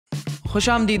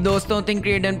खुशामदीद दोस्तों, think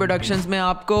create and productions में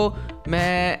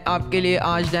मैं आपके लिए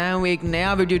आज लाया हूँ एक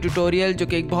नया वीडियो ट्यूटोरियल, जो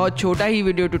कि एक बहुत छोटा ही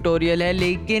वीडियो ट्यूटोरियल है।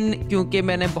 लेकिन क्योंकि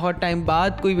मैंने बहुत टाइम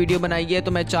बाद कोई वीडियो बनाई है,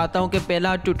 तो मैं चाहता हूँ कि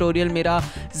पहला ट्यूटोरियल मेरा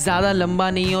ज़्यादा लंबा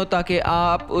नहीं हो, ताकि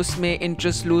आप उसमें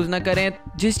इंटरेस्ट लूज़ ना करें।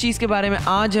 जिस चीज़ के बारे में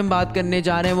आज हम बात करने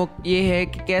जा रहे हैं वो ये है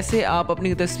कि कैसे आप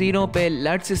अपनी तस्वीरों पे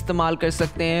लट्स इस्तेमाल कर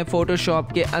सकते हैं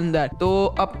फ़ोटोशॉप के अंदर। तो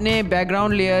अपने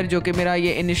बैकग्राउंड लेयर, जो कि मेरा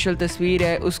ये इनिशियल तस्वीर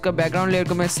है, उसका बैकग्राउंड लेयर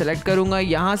को मैं सेलेक्ट करूँगा।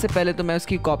 यहाँ से पहले तो मैं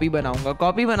उसकी कॉपी बनाऊँगा।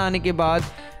 कॉपी बनाने के बाद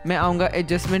मैं आऊँगा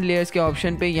एडजस्टमेंट लेयर्स के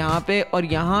ऑप्शन पे यहाँ पे, और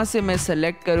यहाँ से मैं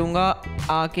सेलेक्ट करूँगा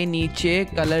आके नीचे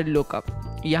कलर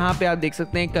लुकअप। यहाँ पे आप देख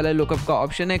सकते हैं कलर लुकअप का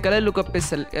ऑप्शन है। कलर लुकअप पे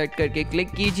सेलेक्ट करके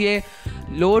क्लिक कीजिए।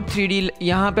 लोड 3D,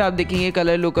 यहाँ पे आप देखेंगे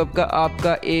कलर लुकअप का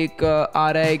आपका एक आ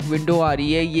रहा है, एक विंडो आ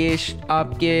रही है। ये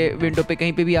आपके विंडो पे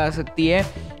कहीं पे भी आ सकती है।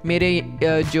 मेरे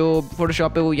जो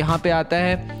फोटोशॉप है वो यहाँ पे आता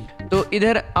है। तो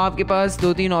इधर आपके पास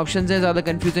 2-3 ऑप्शन हैं, ज़्यादा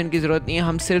कन्फ्यूजन की ज़रूरत नहीं है।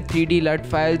 हम सिर्फ 3D लट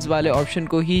फाइल्स वाले ऑप्शन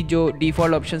को ही, जो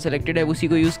डिफ़ॉल्ट ऑप्शन सेलेक्टेड है, उसी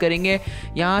को यूज़ करेंगे।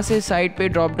 यहाँ से साइड पे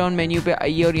ड्रॉप डाउन मेन्यू पे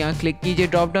आइए और यहाँ क्लिक कीजिए।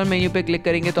 ड्रॉप डाउन मेन्यू पे क्लिक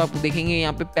करेंगे तो आपको देखेंगे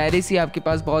यहाँ पे पहले से आपके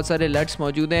पास बहुत सारे लट्स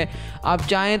मौजूद हैं। आप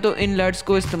चाहें तो इन लट्स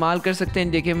को इस्तेमाल कर सकते हैं।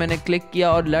 देखिए, मैंने क्लिक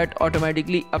किया और लट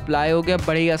ऑटोमेटिकली अप्लाई हो गया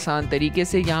बड़े ही आसान तरीके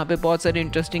से। यहाँ पर बहुत सारे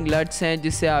इंटरेस्टिंग लट्स हैं,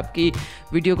 जिससे आपकी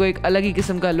वीडियो को एक अलग ही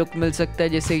किस्म का लुक मिल सकता है।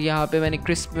 जैसे यहाँ पर मैंने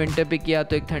क्रिस्प विंटर पे किया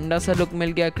तो एक ठंडा सा लुक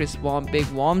मिल गया, क्रिस्प वार्म पे एक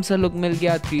वार्म सा लुक मिल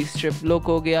गया, 3 स्ट्रिप लुक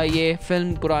हो गया। ये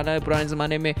फिल्म पुराने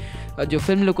ज़माने में जो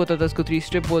फिल्म लुक होता था उसको 3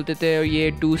 स्ट्रिप बोलते थे, और ये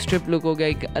 2 स्ट्रिप लुक हो गया।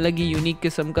 एक अलग ही यूनिक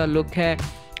किस्म का लुक है।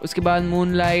 उसके बाद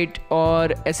मूनलाइट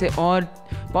और ऐसे और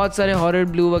बहुत सारे हॉरर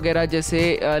ब्लू वगैरह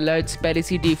जैसे लट्स पहले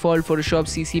से डिफ़ॉल्ट फोटोशॉप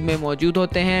सीसी में मौजूद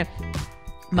होते हैं।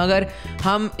 मगर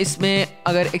हम इसमें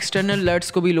अगर एक्सटर्नल लट्स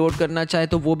को भी लोड करना चाहें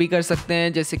तो वो भी कर सकते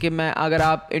हैं। जैसे कि अगर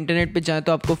आप इंटरनेट पे जाएं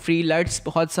तो आपको फ्री लट्स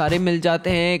बहुत सारे मिल जाते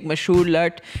हैं। एक मशहूर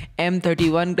लट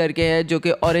M31 करके है, जो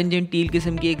कि ऑरेंज एंड टील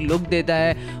किस्म की एक लुक देता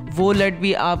है। वो लट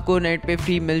भी आपको नेट पे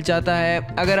फ्री मिल जाता है।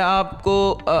 अगर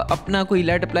आपको अपना कोई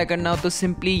लट अप्लाई करना हो तो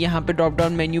सिंपली यहाँ पे ड्रॉप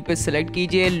डाउन मेन्यू पे सेलेक्ट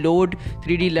कीजिए, लोड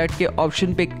 3D लट के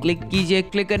ऑप्शन पे क्लिक कीजिए।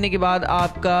 क्लिक करने के बाद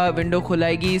आपका विंडो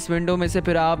खुलाएगी। इस विंडो में से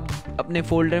फिर आप अपने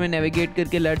फोल्डर में नेविगेट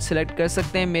करके लट्स सेलेक्ट कर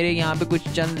सकते हैं। मेरे यहाँ पे कुछ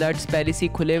चंद लट्स पहले से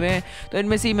ही खुले हुए हैं, तो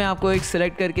इनमें से मैं आपको एक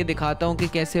सेलेक्ट करके दिखाता हूँ कि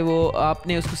कैसे वो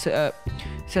आपने उसको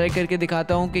सेलेक्ट करके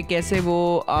दिखाता हूँ कि कैसे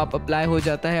वो आप अप्लाई हो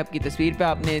जाता है आपकी तस्वीर पे।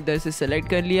 आपने इधर से सेलेक्ट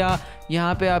कर लिया,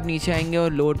 यहाँ पे आप नीचे आएंगे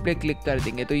और लोड पे क्लिक कर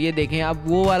देंगे। तो ये देखें, अब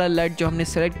वो वाला लट जो हमने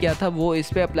सेलेक्ट किया था वो इस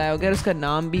पे अप्लाई हो गया, और उसका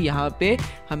नाम भी यहाँ पे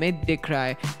हमें दिख रहा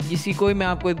है। इसी को मैं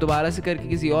आपको दोबारा से करके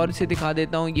किसी और से दिखा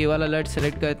देता हूँ। ये वाला लट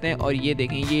सेलेक्ट करते हैं और ये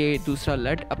देखें, ये दूसरा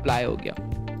लट अप्लाई हो गया।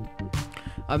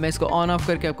 अब मैं इसको ऑन ऑफ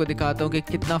करके आपको दिखाता हूँ कि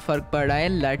कितना फ़र्क पड़ रहा है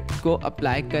लट को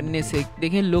अप्लाई करने से।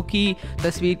 देखें, लुक ही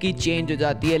तस्वीर की चेंज हो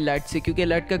जाती है लट से, क्योंकि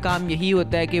लट का काम यही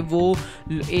होता है कि वो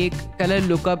एक कलर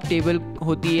लुकअप टेबल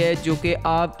होती है, जो कि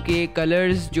आपके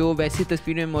कलर्स जो वैसी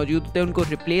तस्वीर में मौजूद होते हैं उनको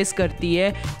रिप्लेस करती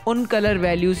है उन कलर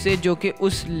वैल्यूज़ से जो कि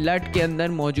उस लट के अंदर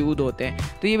मौजूद होते हैं।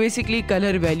 तो ये बेसिकली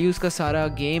कलर वैल्यूज़ का सारा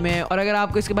गेम है। और अगर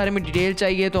आपको इसके बारे में डिटेल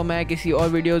चाहिए तो मैं किसी और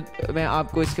वीडियो में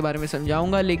आपको इसके बारे में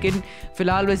समझाऊँगा। लेकिन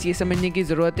फ़िलहाल बस ये समझने की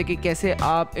ज़रूरत है कि कैसे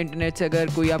आप इंटरनेट से, अगर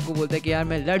कोई आपको बोलता है कि यार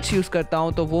मैं लट्स यूज़ करता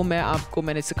हूं, तो वो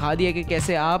मैंने सिखा दिया कि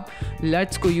कैसे आप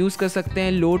लट्स को यूज़ कर सकते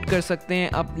हैं, लोड कर सकते हैं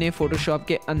अपने फ़ोटोशॉप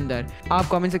के अंदर। आप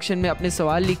कमेंट सेक्शन में अपने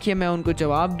सवाल लिखिए, मैं उनको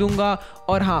जवाब दूंगा।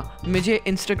 और हाँ, मुझे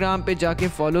इंस्टाग्राम पे जाके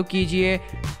फॉलो कीजिए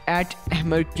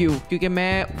 @Ahmer, क्योंकि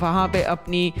मैं वहाँ पे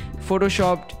अपनी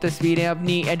फ़ोटोशॉप तस्वीरें,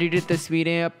 अपनी एडिटेड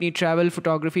तस्वीरें, अपनी ट्रैवल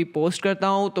फ़ोटोग्राफी पोस्ट करता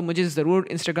हूँ। तो मुझे ज़रूर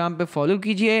इंस्टाग्राम पे फॉलो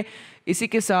कीजिए। इसी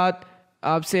के साथ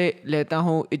आपसे लेता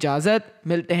हूँ इजाज़त।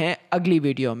 मिलते हैं अगली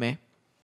वीडियो में।